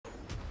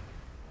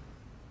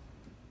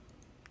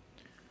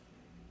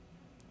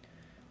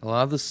A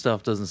lot of this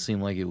stuff doesn't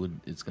seem like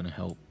it's gonna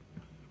help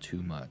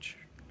too much.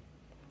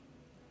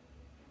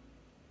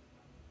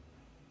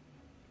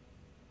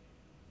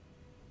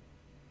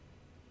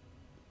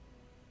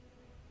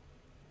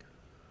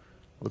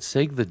 Let's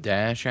take the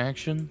dash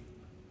action.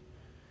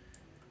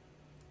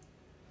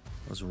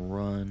 Let's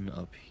run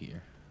up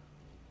here.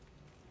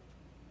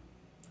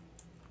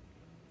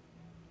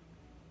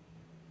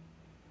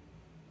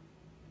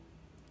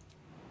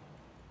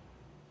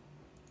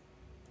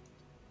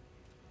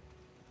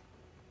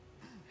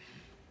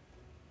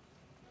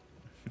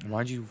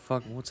 Why'd you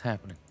fuck? What's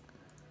happening?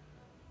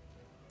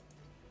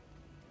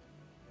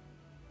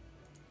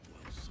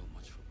 Well, so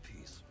much for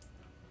peace.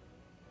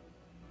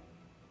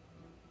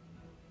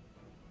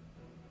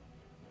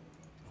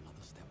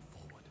 Another step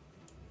forward.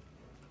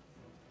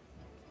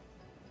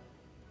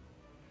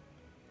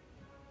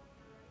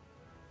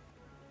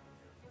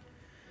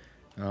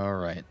 All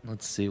right,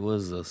 let's see. What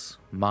is this?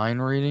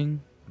 Mind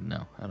reading?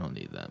 No, I don't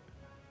need that.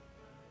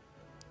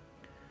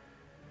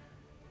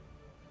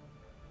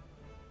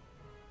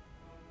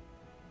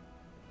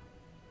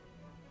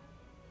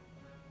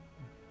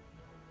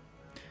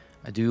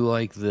 I do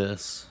like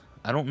this.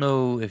 I don't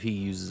know if he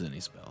uses any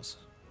spells.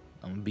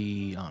 I'm gonna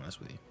be honest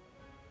with you.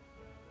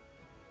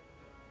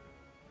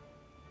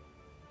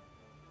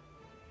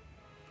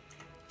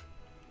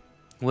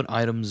 What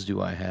items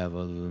do I have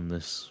other than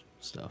this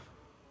stuff?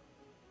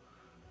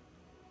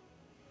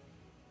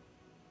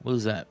 What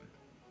is that?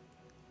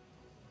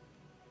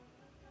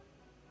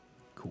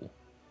 Cool.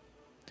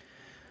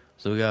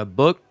 So we got a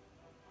book.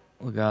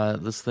 We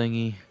got this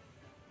thingy.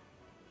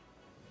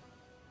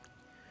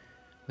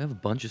 We have a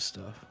bunch of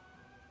stuff.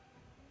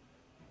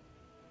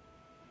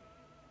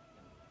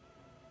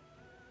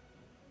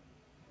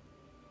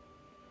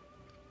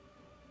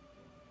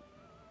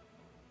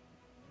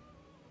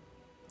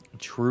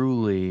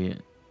 Truly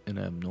an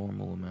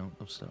abnormal amount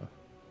of stuff.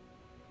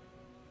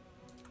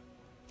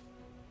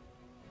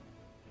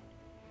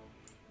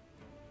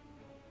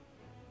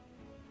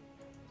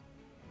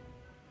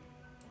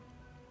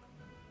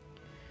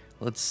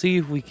 Let's see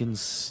if we can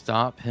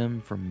stop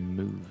him from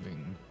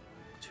moving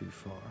too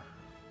far.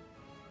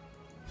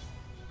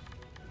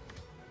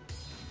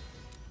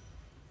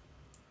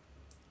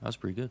 That's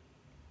pretty good.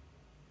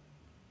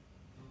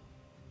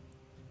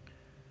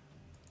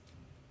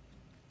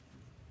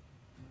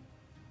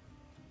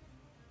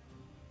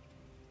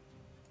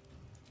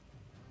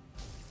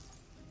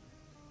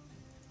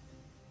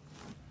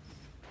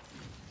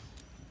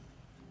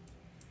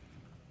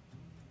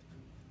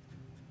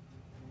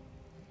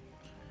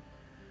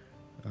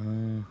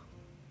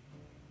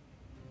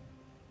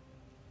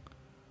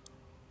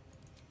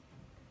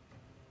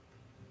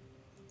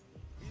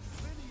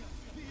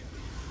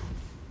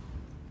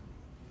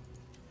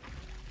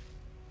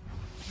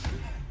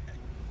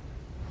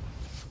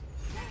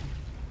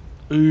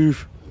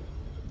 Oof.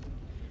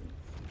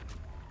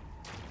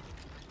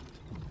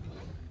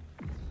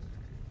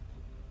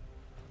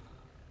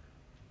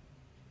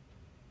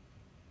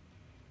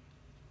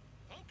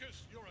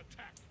 Focus your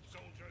attack,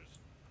 soldiers.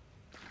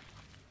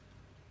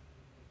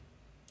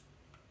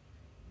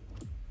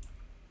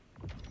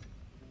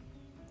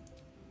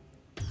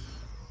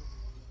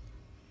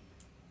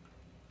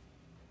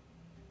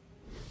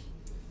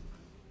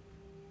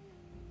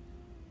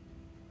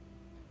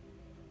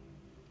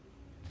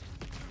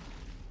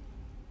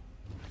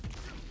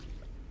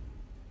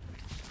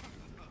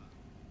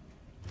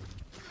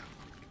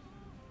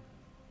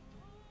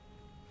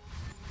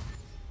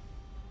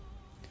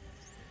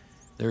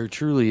 There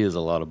truly is a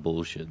lot of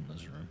bullshit in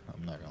this room.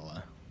 I'm not gonna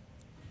lie.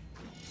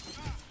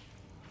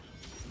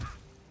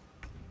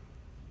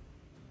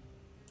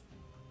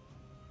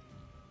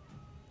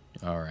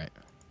 All right.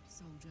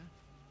 Soldier.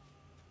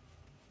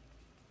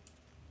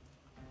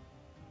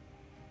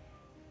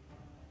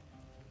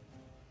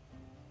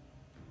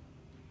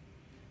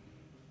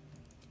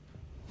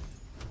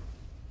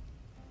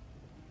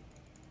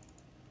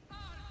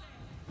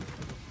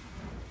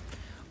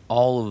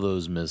 All of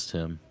those missed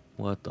him.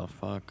 What the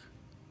fuck?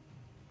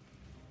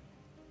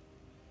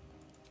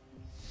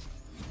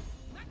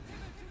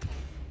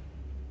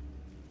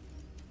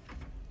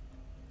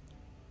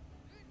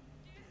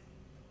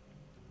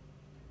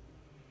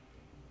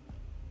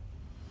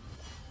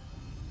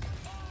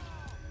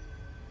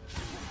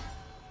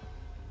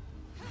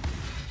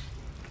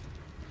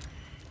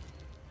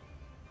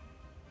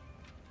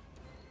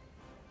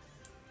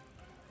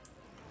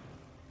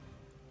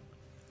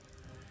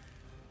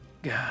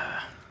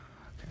 Gah.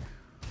 Okay.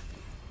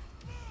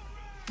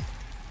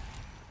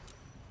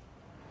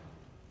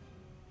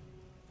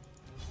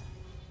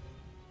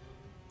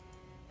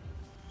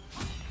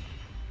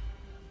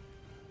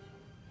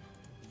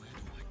 Where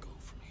do I go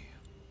from here?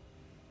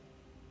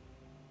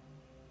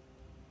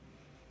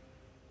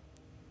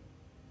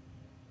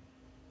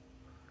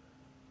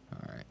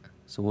 All right.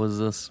 So what is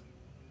this?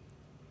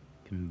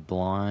 Can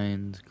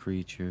blind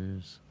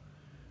creatures.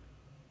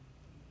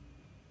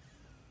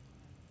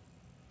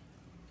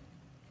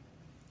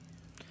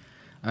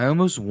 I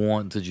almost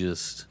want to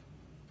just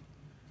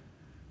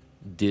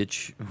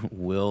ditch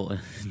Will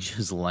and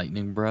just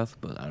lightning breath,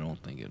 but I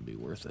don't think it'd be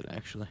worth it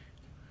actually.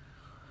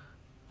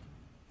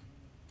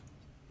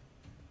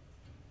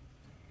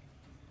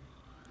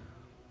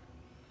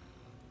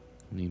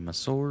 Need my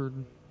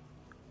sword.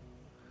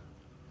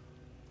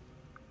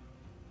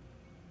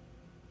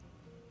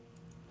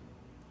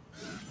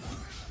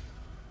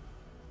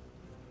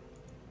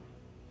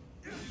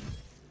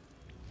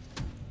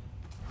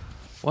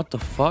 What the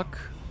fuck?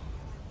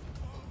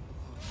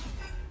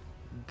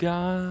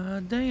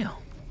 God damn.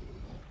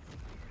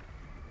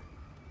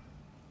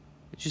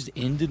 It just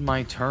ended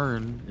my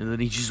turn, and then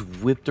he just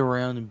whipped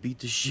around and beat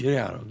the shit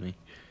out of me.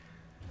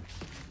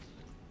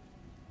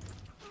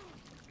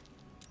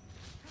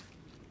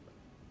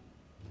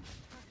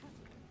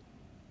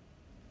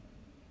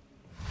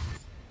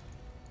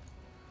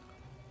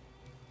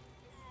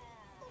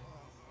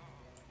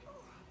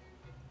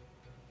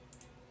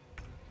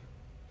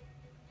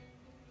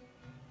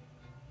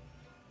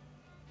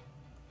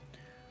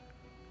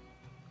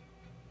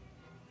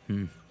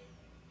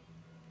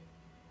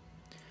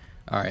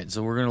 Alright,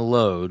 so we're gonna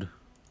load.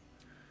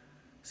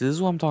 See, this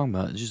is what I'm talking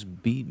about.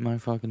 Just beat my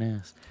fucking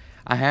ass.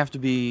 I have to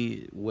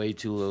be way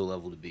too low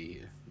level to be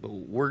here. But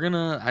we're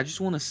gonna... I just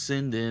want to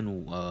send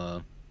in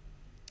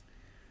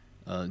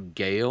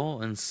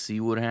Gale and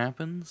see what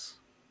happens.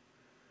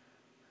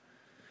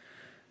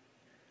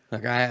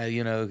 Like,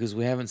 you know, because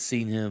we haven't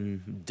seen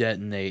him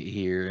detonate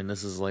here, and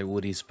this is like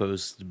what he's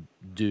supposed to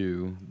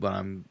do. But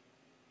I'm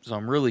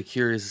really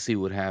curious to see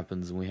what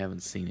happens, and we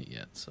haven't seen it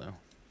yet, so...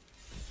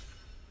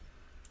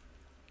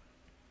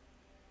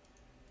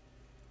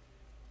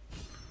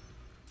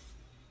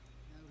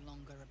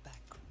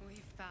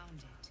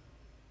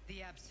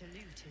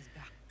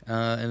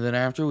 And then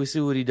after we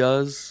see what he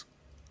does,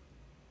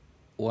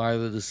 we'll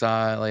either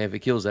decide, like, if it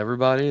kills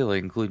everybody,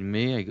 like, including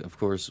me, of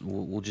course,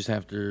 we'll just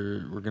have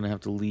to, we're gonna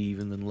have to leave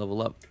and then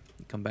level up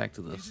and come back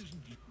to this.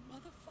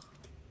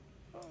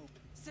 Oh,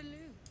 Salute.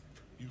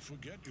 you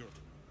forget your...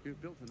 You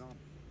built an arm,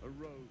 a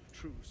rogue,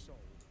 true soul.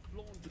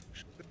 Laundered.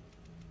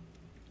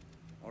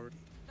 Already.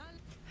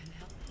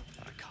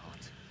 I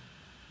can't.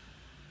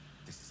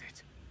 This is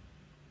it.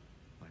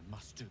 I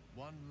must do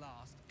one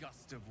last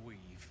gust of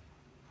weave.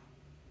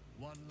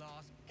 One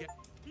last get.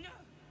 No.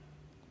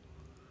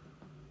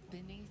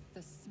 Beneath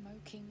the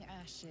smoking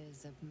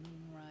ashes of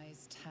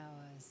Moonrise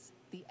Towers,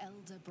 the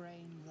Elder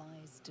Brain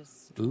lies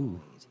destroyed. Ooh.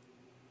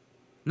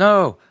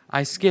 No,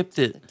 I skipped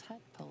The it.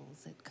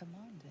 tadpoles it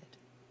commanded,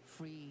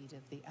 freed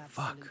of the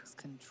Absolute's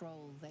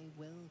control, they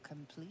will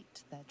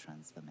complete their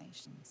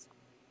transformations.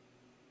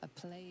 A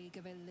plague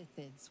of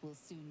illithids will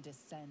soon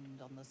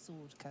descend on the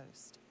Sword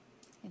Coast,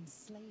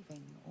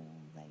 enslaving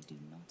all they do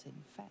not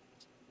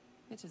infect.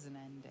 It is an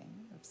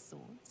ending of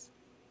sorts,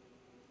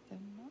 though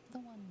not the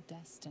one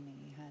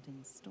destiny had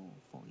in store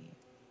for you.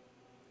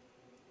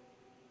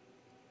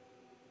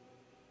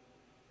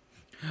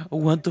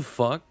 What the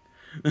fuck?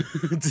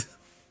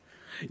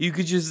 You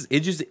could just...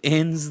 It just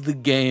ends the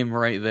game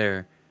right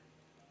there.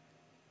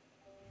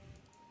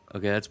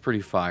 Okay, that's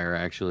pretty fire,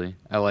 actually.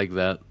 I like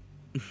that.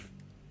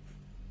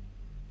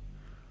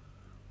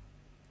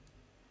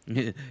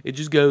 It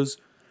just goes,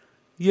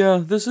 yeah,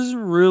 this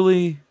isn't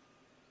really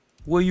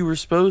what you were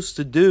supposed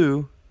to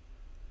do.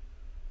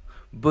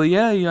 But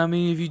yeah, I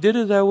mean, if you did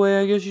it that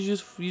way, I guess you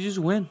just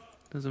win.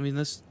 'Cause, I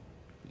mean,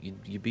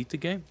 you beat the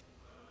game.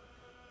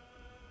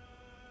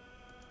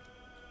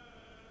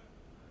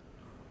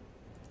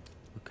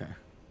 Okay.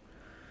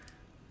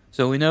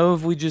 So we know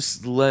if we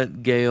just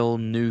let Gale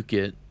nuke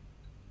it,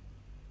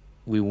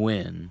 we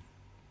win.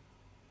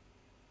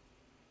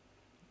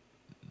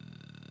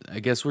 I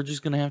guess we're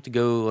just gonna have to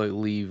go, like,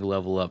 leave,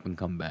 level up, and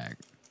come back.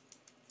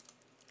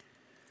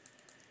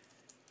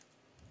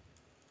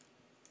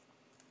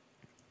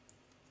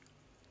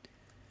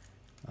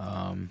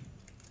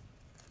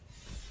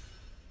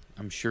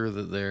 I'm sure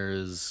that there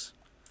is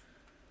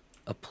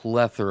a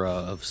plethora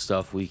of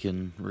stuff we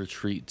can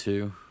retreat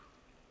to.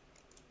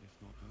 If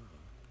not over,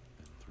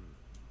 then through.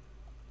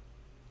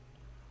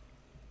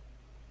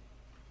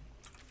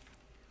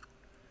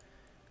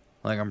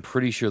 Like, I'm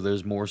pretty sure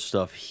there's more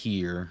stuff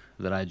here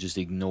that I just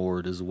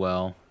ignored as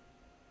well.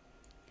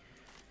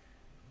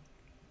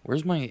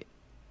 Where's my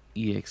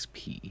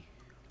EXP?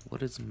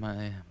 What is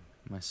my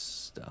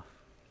stuff?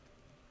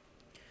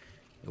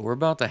 We're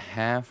about to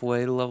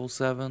halfway to level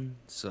 7,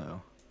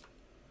 so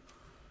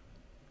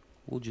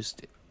we'll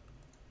just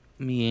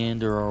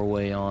meander our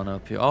way on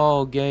up here.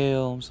 Oh,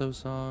 Gale, I'm so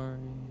sorry.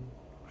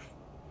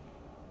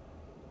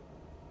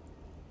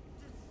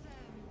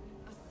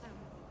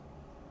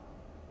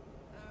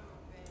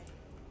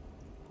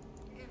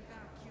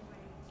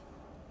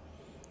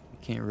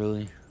 Can't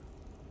really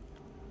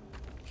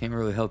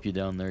help you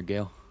down there,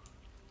 Gale.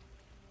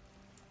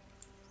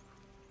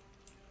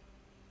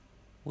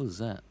 What is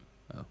that?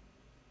 Oh.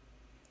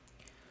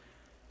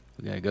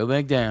 We gotta go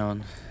back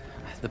down.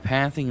 The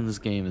pathing in this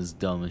game is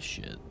dumb as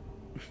shit.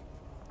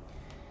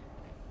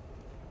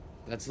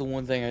 That's the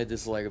one thing I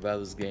dislike about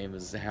this game,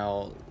 is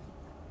how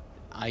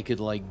I could,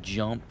 like,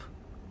 jump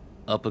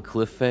up a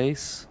cliff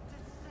face,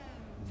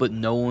 but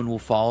no one will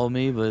follow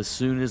me. But as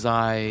soon as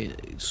I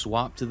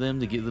swap to them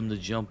to get them to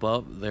jump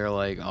up, they're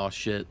like, oh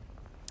shit,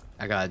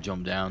 I gotta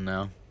jump down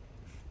now.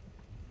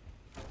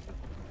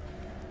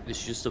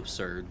 It's just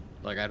absurd.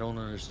 Like, I don't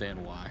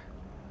understand why.